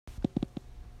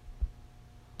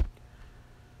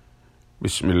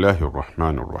Bismillahir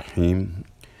Rahmanir Rahim.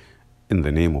 In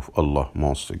the name of Allah,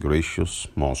 most gracious,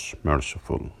 most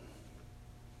merciful.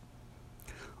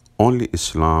 Only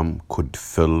Islam could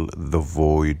fill the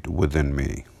void within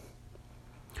me.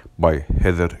 By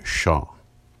Heather Shah.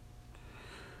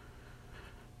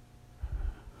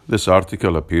 This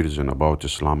article appears in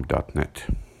aboutislam.net.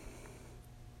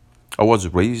 I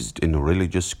was raised in a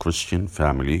religious Christian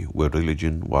family where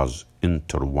religion was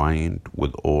intertwined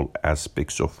with all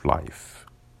aspects of life.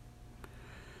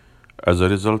 As a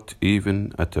result,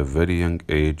 even at a very young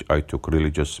age, I took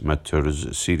religious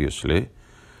matters seriously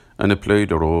and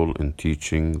played a role in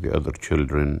teaching the other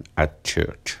children at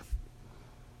church.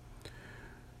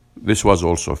 This was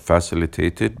also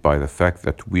facilitated by the fact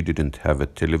that we didn't have a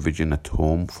television at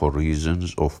home for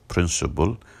reasons of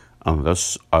principle, and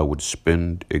thus I would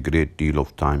spend a great deal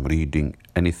of time reading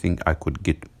anything I could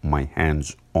get my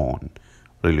hands on,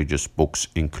 religious books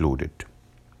included.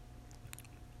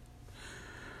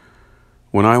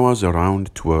 When I was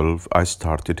around 12, I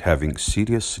started having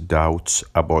serious doubts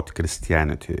about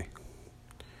Christianity.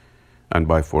 And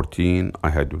by 14,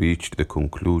 I had reached the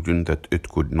conclusion that it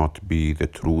could not be the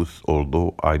truth,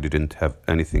 although I didn't have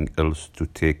anything else to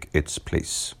take its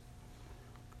place.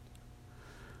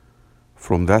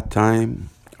 From that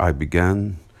time, I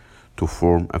began to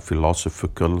form a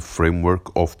philosophical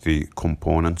framework of the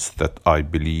components that I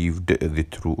believed the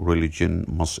true religion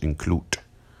must include.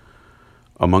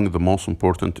 Among the most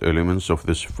important elements of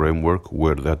this framework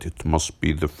were that it must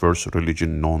be the first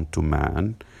religion known to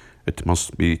man, it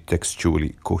must be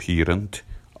textually coherent,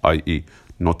 i.e.,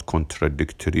 not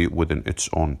contradictory within its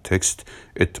own text,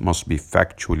 it must be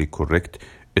factually correct,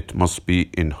 it must be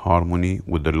in harmony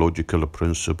with the logical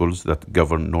principles that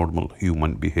govern normal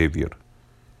human behavior.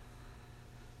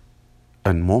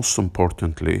 And most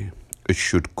importantly, it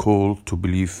should call to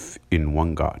belief in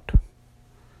one God.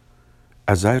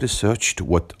 As I researched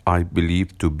what I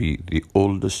believed to be the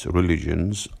oldest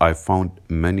religions, I found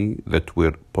many that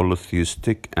were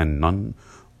polytheistic and none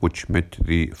which met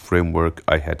the framework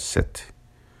I had set.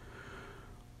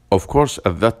 Of course,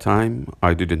 at that time,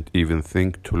 I didn't even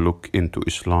think to look into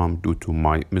Islam due to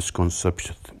my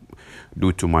misconception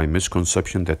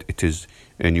that it is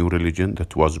a new religion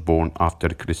that was born after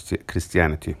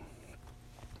Christianity.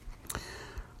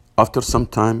 After some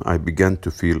time, I began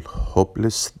to feel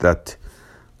hopeless that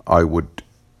I would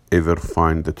ever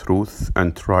find the truth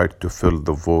and tried to fill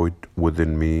the void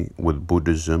within me with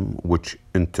Buddhism, which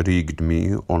intrigued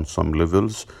me on some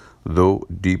levels, though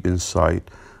deep inside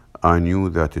I knew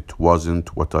that it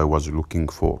wasn't what I was looking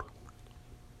for.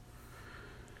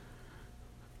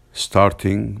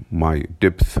 Starting my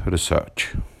depth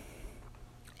research.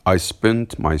 I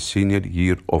spent my senior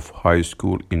year of high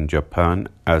school in Japan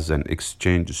as an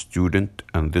exchange student,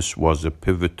 and this was a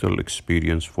pivotal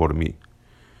experience for me.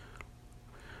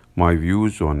 My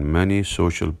views on many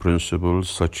social principles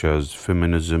such as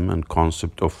feminism and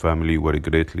concept of family were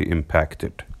greatly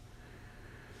impacted.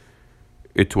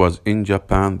 It was in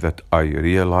Japan that I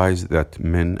realized that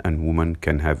men and women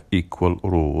can have equal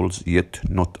roles, yet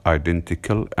not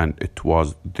identical, and it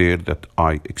was there that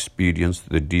I experienced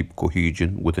the deep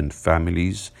cohesion within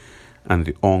families and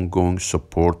the ongoing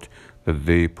support that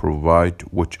they provide,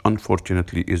 which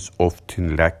unfortunately is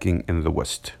often lacking in the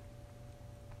West.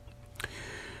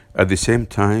 At the same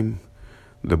time,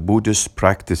 the Buddhist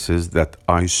practices that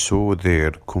I saw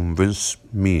there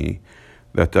convinced me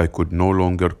that I could no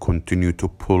longer continue to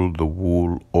pull the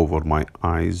wool over my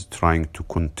eyes, trying to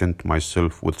content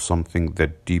myself with something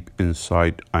that deep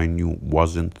inside I knew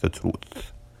wasn't the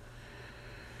truth.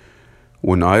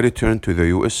 When I returned to the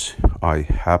US, I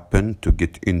happened to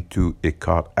get into a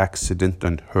car accident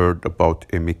and heard about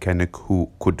a mechanic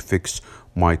who could fix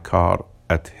my car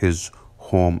at his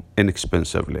home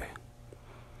inexpensively.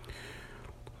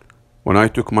 When I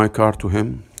took my car to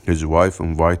him, his wife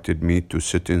invited me to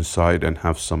sit inside and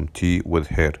have some tea with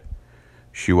her.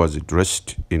 She was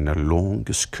dressed in a long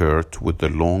skirt with a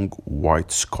long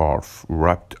white scarf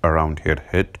wrapped around her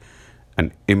head,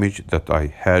 an image that I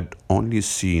had only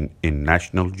seen in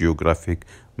National Geographic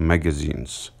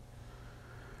magazines.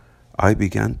 I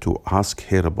began to ask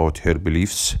her about her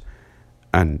beliefs,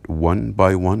 and one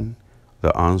by one,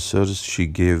 the answers she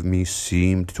gave me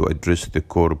seemed to address the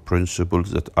core principles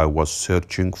that I was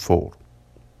searching for.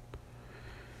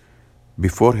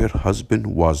 Before her husband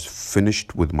was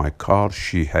finished with my car,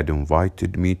 she had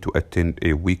invited me to attend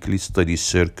a weekly study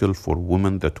circle for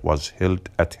women that was held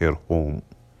at her home.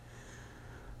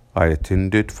 I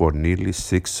attended for nearly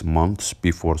 6 months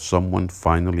before someone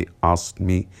finally asked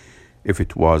me if I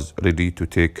was ready to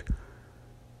take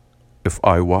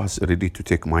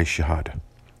my shahada.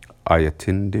 I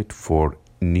attended for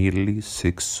nearly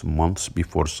 6 months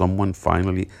before someone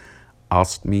finally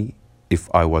asked me if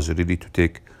I was ready to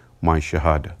take my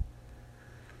Shahada.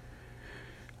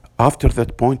 After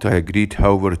that point, I agreed.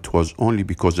 However, it was only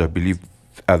because I believed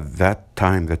at that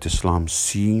time that Islam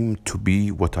seemed to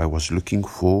be what I was looking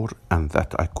for, and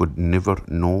that I could never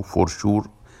know for sure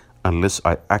unless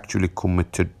I actually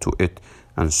committed to it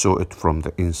and saw it from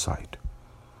the inside.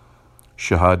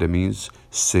 Shahada means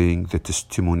saying the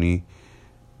testimony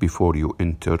before you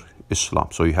enter Islam.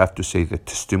 So you have to say the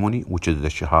testimony, which is the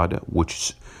Shahada, which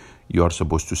is you are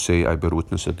supposed to say, I bear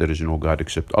witness that there is no God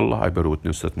except Allah. I bear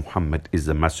witness that Muhammad is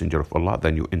the messenger of Allah.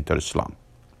 Then you enter Islam.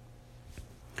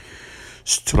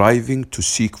 Striving to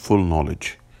seek full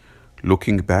knowledge.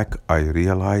 Looking back, I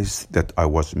realized that I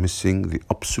was missing the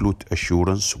absolute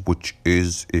assurance, which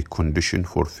is a condition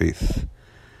for faith.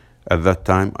 At that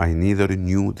time, I neither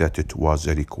knew that it was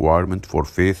a requirement for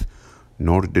faith,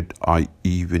 nor did I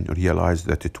even realize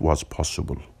that it was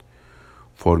possible.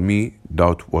 For me,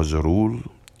 doubt was a rule.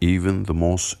 Even the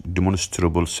most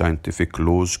demonstrable scientific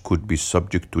laws could be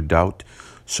subject to doubt,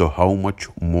 so how much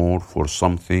more for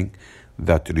something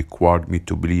that required me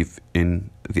to believe in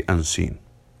the unseen?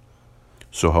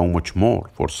 So how much more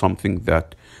for something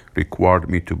that required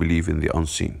me to believe in the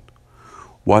unseen?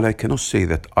 While I cannot say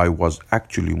that I was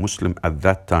actually Muslim at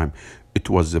that time, it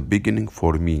was a beginning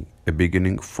for me, a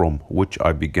beginning from which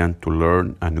I began to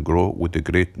learn and grow with a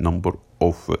great number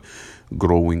of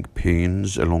growing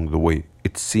pains along the way.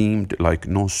 It seemed like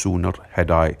no sooner had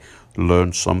I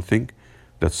learned something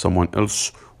that someone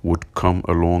else would come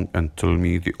along and tell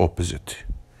me the opposite.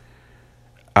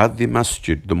 At the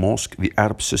masjid, the mosque, the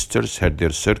Arab sisters had their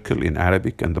circle in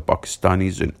Arabic and the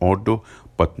Pakistanis in Urdu,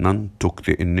 but none took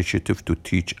the initiative to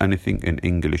teach anything in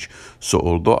English. So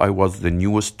although I was the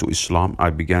newest to Islam,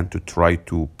 I began to try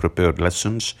to prepare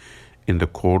lessons, in the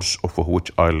course of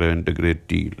which I learned a great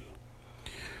deal.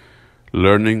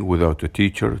 Learning without a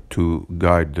teacher to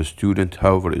guide the student,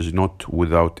 however, is not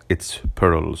without its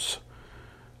perils.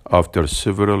 After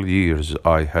several years,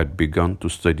 I had begun to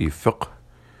study fiqh,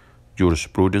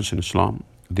 jurisprudence in Islam,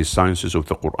 the sciences of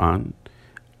the Quran,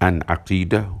 and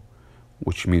aqidah,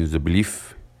 which means the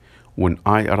belief, when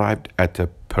I arrived at a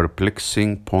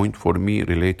perplexing point for me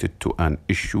related to an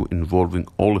issue involving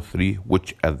all three,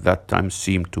 which at that time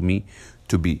seemed to me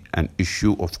to be an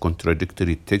issue of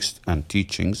contradictory texts and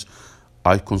teachings.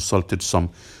 I consulted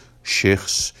some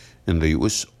sheikhs in the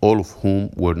US, all of whom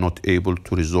were not able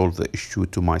to resolve the issue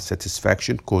to my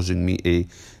satisfaction, causing me a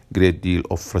great deal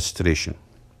of frustration.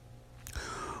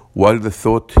 While the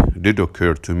thought did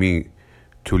occur to me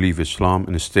to leave Islam,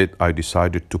 instead I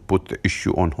decided to put the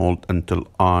issue on hold until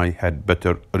I had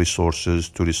better resources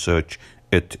to research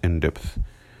it in depth.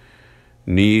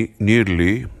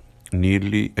 Nearly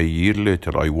a year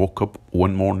later, I woke up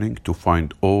one morning to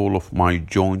find all of my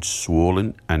joints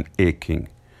swollen and aching.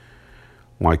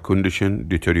 My condition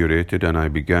deteriorated and I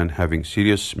began having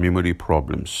serious memory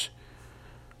problems.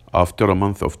 After a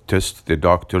month of tests, the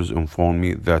doctors informed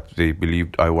me that they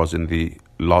believed I was in the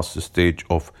last stage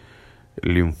of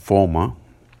lymphoma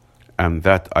and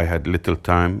that I had little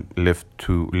time left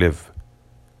to live.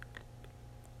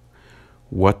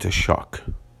 What a shock.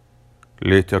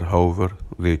 Later, however,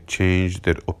 they changed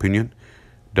their opinion,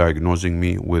 diagnosing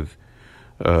me with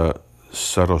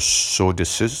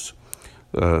sarcoidosis,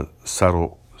 a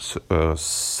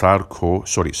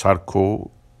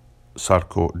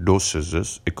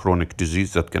chronic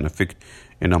disease that can affect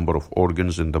a number of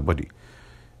organs in the body.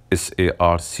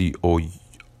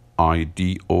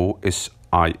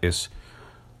 sarcoidosis,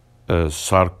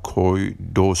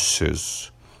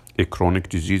 sarcoidosis, a chronic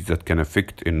disease that can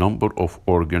affect a number of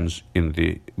organs in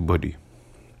the body.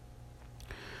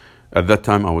 At that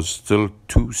time, I was still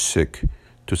too sick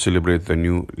to celebrate the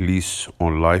new lease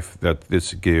on life that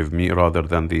this gave me rather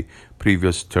than the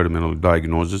previous terminal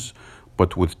diagnosis.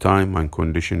 But with time, my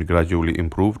condition gradually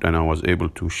improved and I was able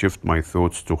to shift my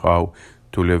thoughts to how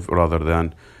to live rather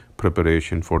than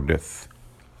preparation for death.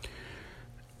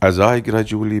 As I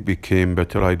gradually became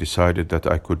better, I decided that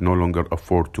I could no longer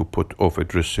afford to put off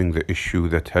addressing the issue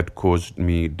that had caused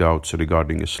me doubts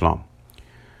regarding Islam.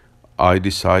 I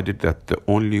decided that the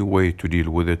only way to deal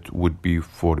with it would be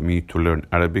for me to learn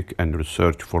Arabic and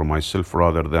research for myself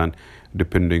rather than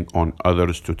depending on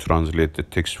others to translate the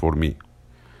text for me.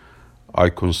 I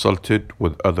consulted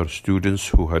with other students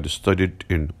who had studied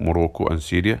in Morocco and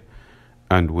Syria,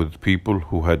 and with people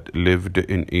who had lived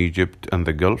in Egypt and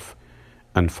the Gulf,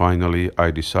 and finally I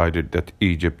decided that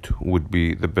Egypt would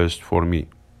be the best for me.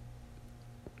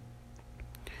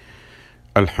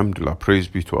 Alhamdulillah, praise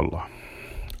be to Allah.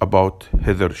 About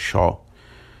Heather Shaw.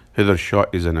 Heather Shah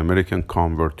is an American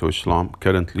convert to Islam.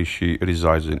 Currently, she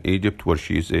resides in Egypt, where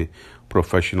she is a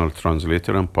professional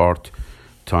translator and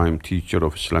part-time teacher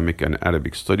of Islamic and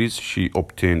Arabic studies. She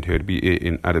obtained her BA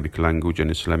in Arabic language and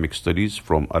Islamic studies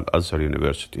from Al-Azhar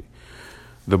University.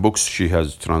 The books she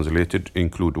has translated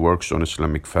include works on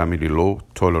Islamic family law,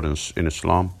 tolerance in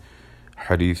Islam,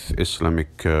 Hadith,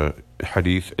 Islamic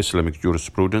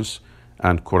jurisprudence,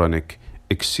 and Quranic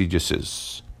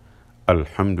exegesis.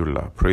 Alhamdulillah.